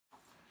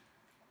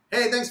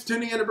Hey, thanks for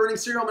tuning in to Burning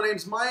Cereal. My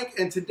name's Mike,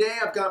 and today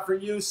I've got for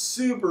you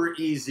super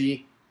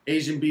easy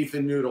Asian beef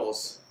and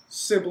noodles.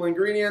 Simple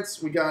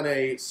ingredients. We got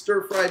a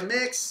stir-fried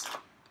mix,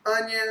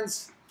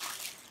 onions,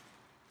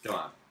 come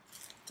on,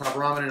 top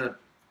ramen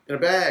in a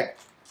bag,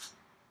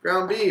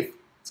 ground beef.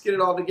 Let's get it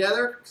all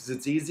together because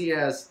it's easy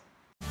as.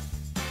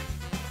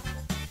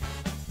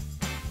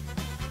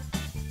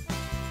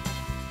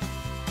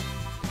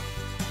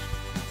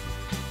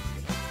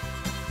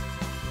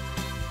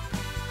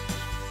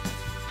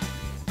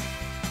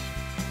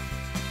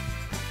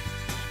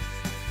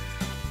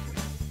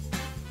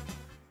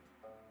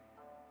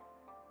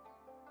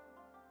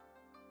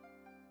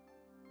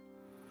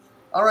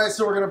 All right,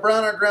 so we're gonna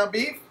brown our ground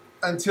beef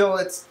until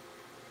it's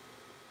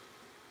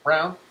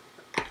brown,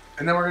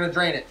 and then we're gonna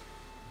drain it.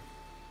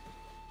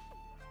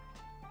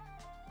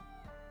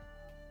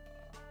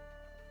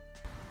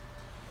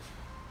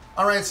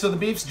 All right, so the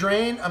beef's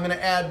drained. I'm gonna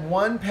add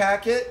 1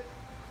 packet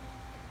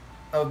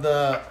of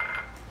the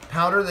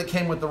powder that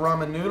came with the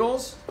ramen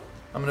noodles.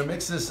 I'm gonna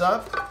mix this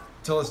up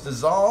till it's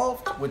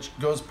dissolved, which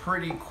goes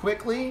pretty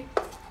quickly.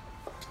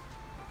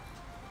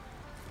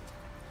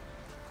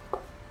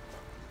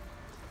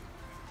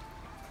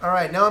 All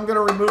right, now I'm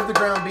gonna remove the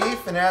ground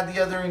beef and add the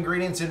other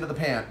ingredients into the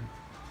pan.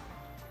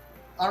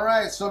 All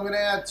right, so I'm gonna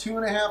add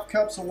 2.5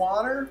 cups of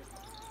water.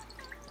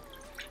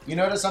 You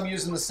notice I'm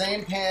using the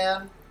same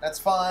pan, that's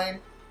fine.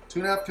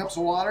 2.5 cups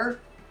of water.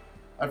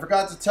 I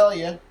forgot to tell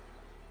you,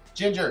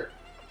 ginger,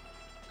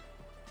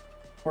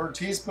 1/4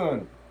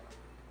 teaspoon.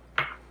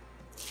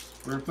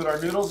 We're gonna put our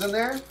noodles in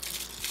there.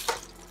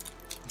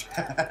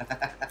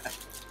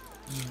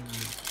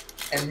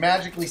 And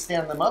magically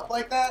stand them up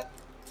like that.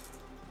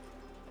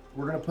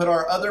 We're going to put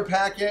our other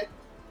packet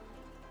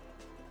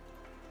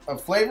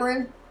of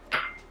flavoring.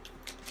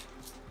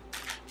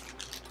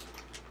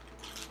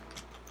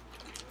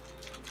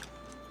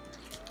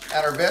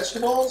 Add our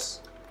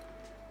vegetables.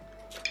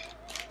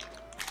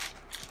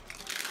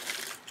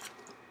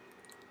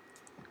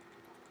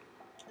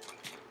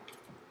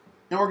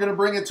 And we're going to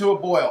bring it to a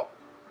boil.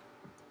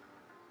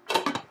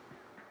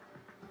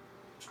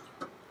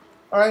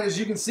 All right, as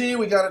you can see,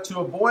 we got it to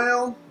a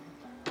boil.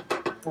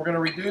 We're going to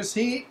reduce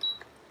heat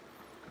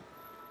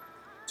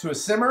to a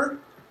simmer.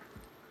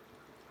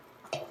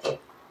 We're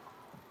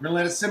gonna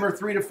let it simmer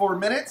 3 to 4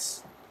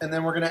 minutes, and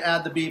then we're gonna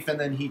add the beef and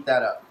then heat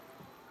that up.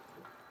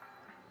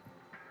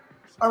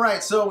 All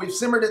right, so we've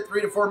simmered it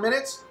 3 to 4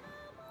 minutes.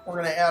 We're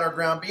gonna add our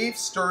ground beef,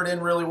 stir it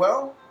in really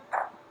well.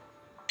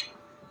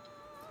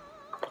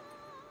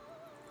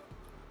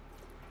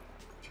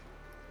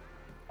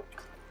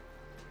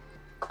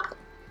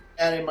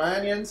 Add in my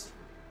onions.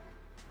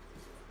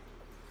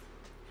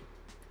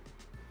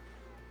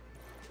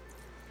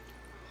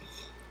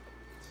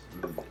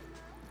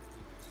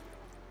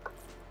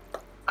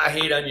 I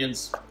hate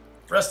onions.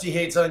 Rusty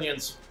hates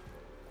onions.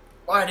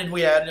 Why did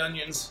we add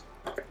onions?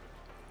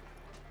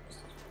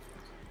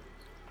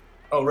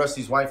 Oh,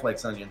 Rusty's wife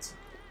likes onions.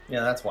 Yeah,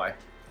 that's why.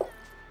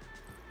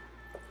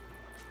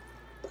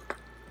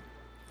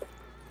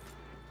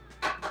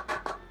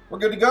 We're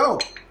good to go.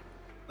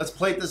 Let's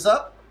plate this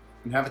up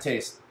and have a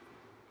taste.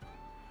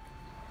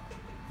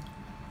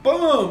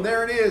 Boom!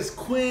 There it is.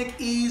 Quick,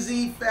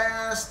 easy,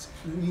 fast.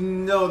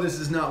 No, this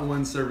is not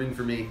 1 serving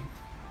for me.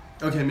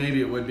 Okay,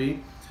 maybe it would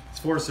be. It's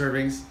 4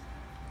 servings.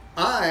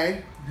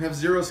 I have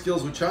 0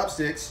 skills with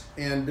chopsticks,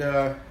 and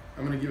I'm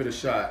gonna give it a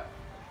shot.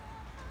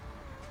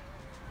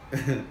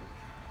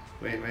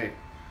 Wait.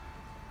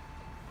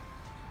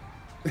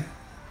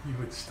 You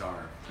would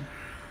starve.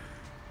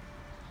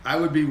 I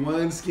would be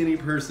one skinny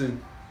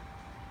person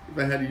if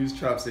I had to use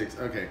chopsticks.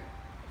 Okay.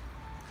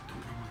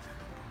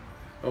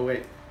 Oh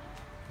wait.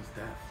 What's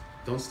that?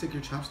 Don't stick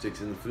your chopsticks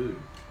in the food.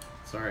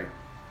 Sorry.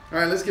 All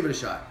right, let's give it a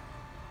shot.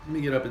 Let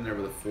me get up in there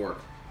with a fork.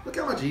 Look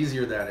how much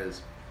easier that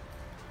is.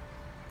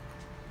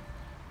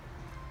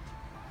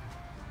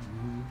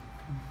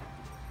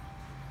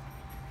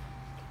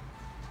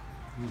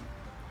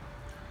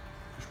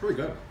 It's pretty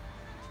good.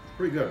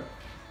 Pretty good.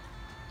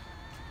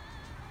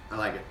 I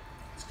like it.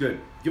 It's good.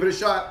 Give it a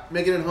shot.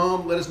 Make it at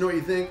home. Let us know what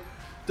you think.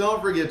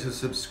 Don't forget to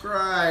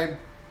subscribe.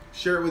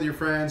 Share it with your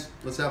friends.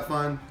 Let's have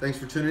fun. Thanks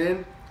for tuning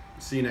in.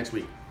 See you next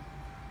week.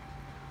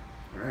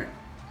 All right.